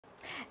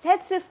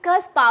let's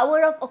discuss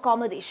power of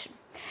accommodation.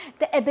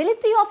 The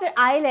ability of your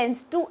eye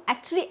lens to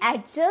actually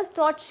adjust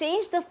or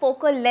change the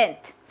focal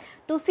length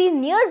to see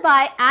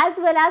nearby as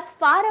well as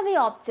far away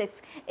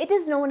objects, it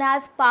is known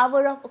as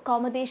power of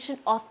accommodation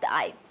of the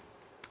eye.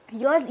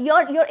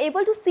 You're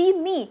able to see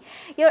me.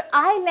 Your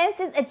eye lens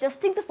is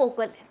adjusting the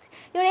focal length.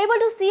 You're able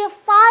to see a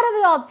far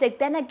away object,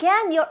 then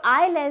again your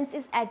eye lens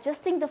is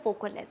adjusting the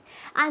focal length,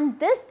 and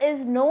this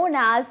is known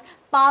as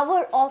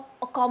power of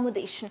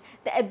accommodation.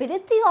 The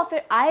ability of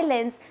your eye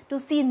lens to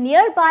see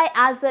nearby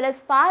as well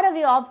as far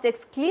away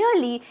objects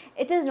clearly,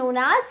 it is known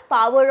as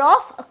power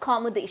of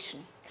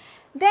accommodation.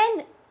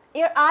 Then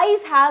your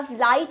eyes have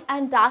light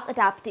and dark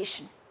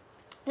adaptation.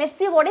 Let's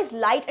see what is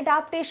light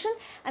adaptation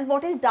and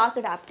what is dark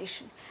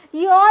adaptation.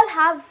 You all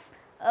have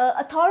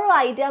a thorough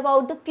idea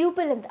about the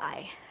pupil in the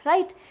eye,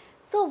 right?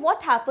 So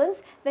what happens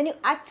when you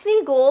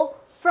actually go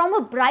from a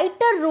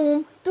brighter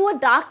room to a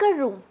darker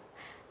room?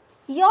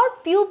 Your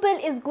pupil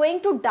is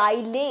going to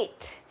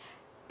dilate.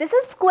 This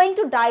is going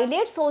to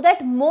dilate so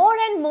that more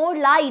and more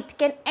light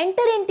can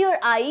enter into your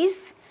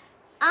eyes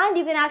and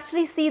you can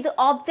actually see the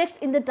objects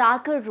in the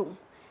darker room.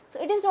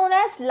 So it is known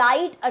as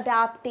light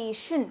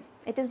adaptation.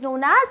 It is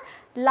known as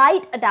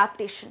light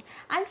adaptation,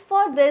 and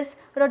for this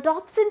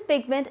rhodopsin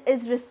pigment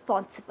is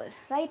responsible,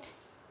 right?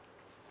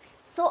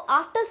 So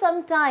after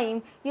some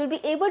time you will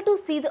be able to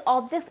see the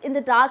objects in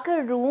the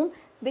darker room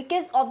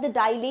because of the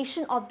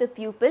dilation of the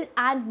pupil,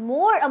 and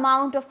more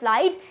amount of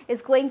light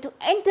is going to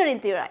enter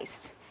into your eyes.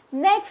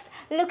 Next,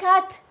 look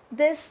at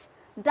this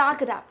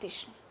dark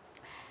adaptation.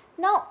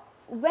 Now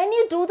when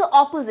you do the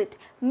opposite,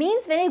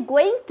 means when you are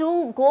going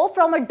to go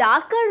from a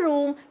darker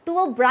room to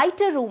a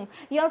brighter room,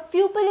 your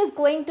pupil is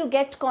going to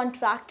get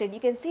contracted. You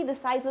can see the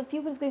size of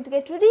pupil is going to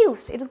get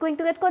reduced, it is going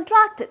to get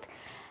contracted.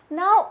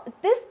 Now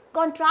this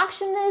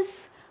contraction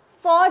is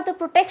for the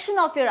protection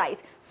of your eyes,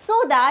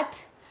 so that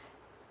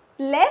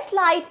less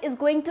light is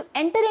going to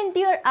enter into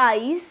your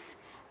eyes,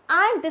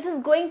 and this is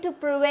going to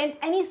prevent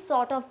any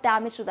sort of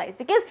damage to the eyes,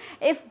 because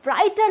if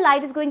brighter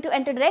light is going to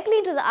enter directly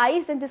into the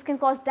eyes, then this can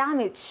cause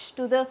damage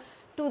to the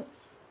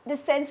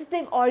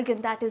sensitive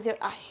organ, that is your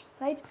eye,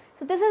 right?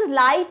 So this is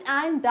light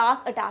and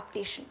dark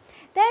adaptation.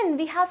 Then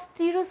we have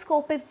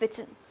stereoscopic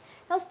vision.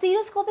 Now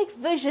stereoscopic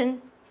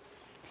vision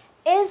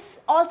is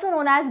also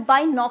known as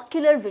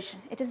binocular vision.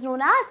 It is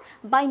known as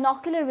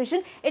binocular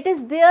vision. It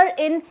is there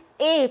in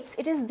apes,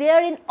 it is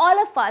there in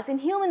all of us, in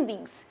human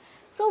beings.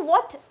 So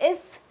what is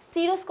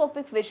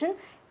stereoscopic vision?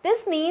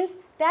 This means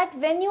that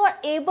when you are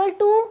able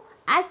to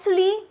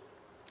actually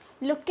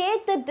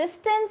locate the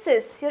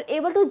distances, you are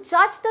able to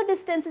judge the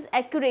distances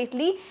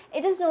accurately,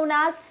 it is known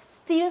as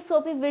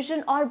stereoscopic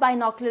vision or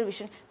binocular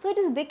vision. So it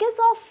is because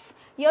of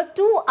your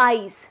two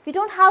eyes. We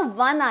don't have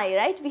one eye,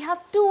 right? We have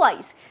two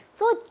eyes.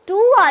 So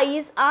two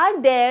eyes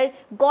are there.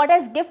 God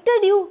has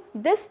gifted you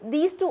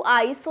these two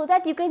eyes so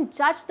that you can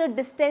judge the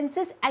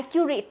distances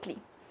accurately.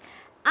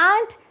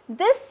 And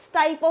this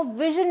type of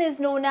vision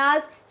is known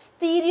as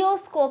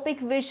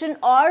stereoscopic vision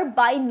or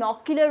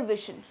binocular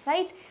vision,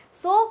 right?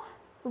 So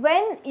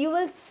when you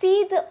will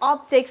see the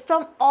object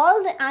from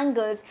all the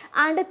angles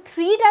and a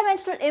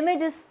three-dimensional image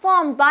is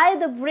formed by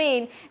the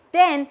brain,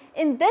 then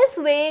in this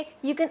way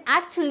you can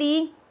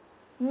actually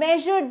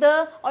measure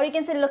or you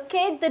can say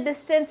locate the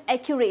distance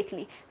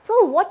accurately.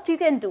 So what you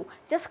can do,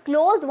 just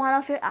close one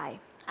of your eye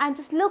and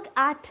just look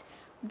at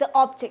the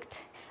object,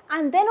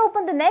 and then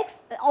open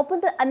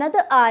the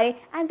another eye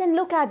and then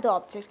look at the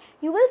object.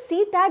 You will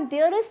see that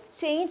there is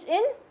change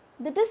in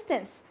the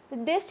distance,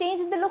 there is change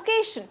in the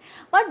location.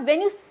 But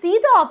when you see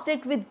the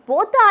object with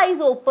both the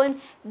eyes open,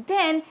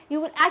 then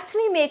you will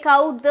actually make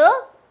out the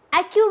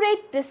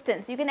accurate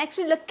distance. You can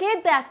actually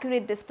locate the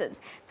accurate distance.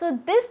 So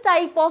this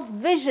type of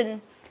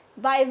vision,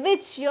 by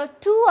which your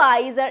two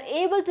eyes are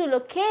able to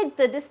locate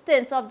the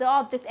distance of the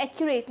object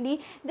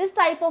accurately, this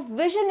type of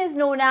vision is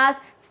known as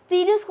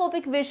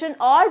stereoscopic vision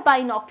or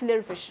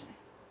binocular vision.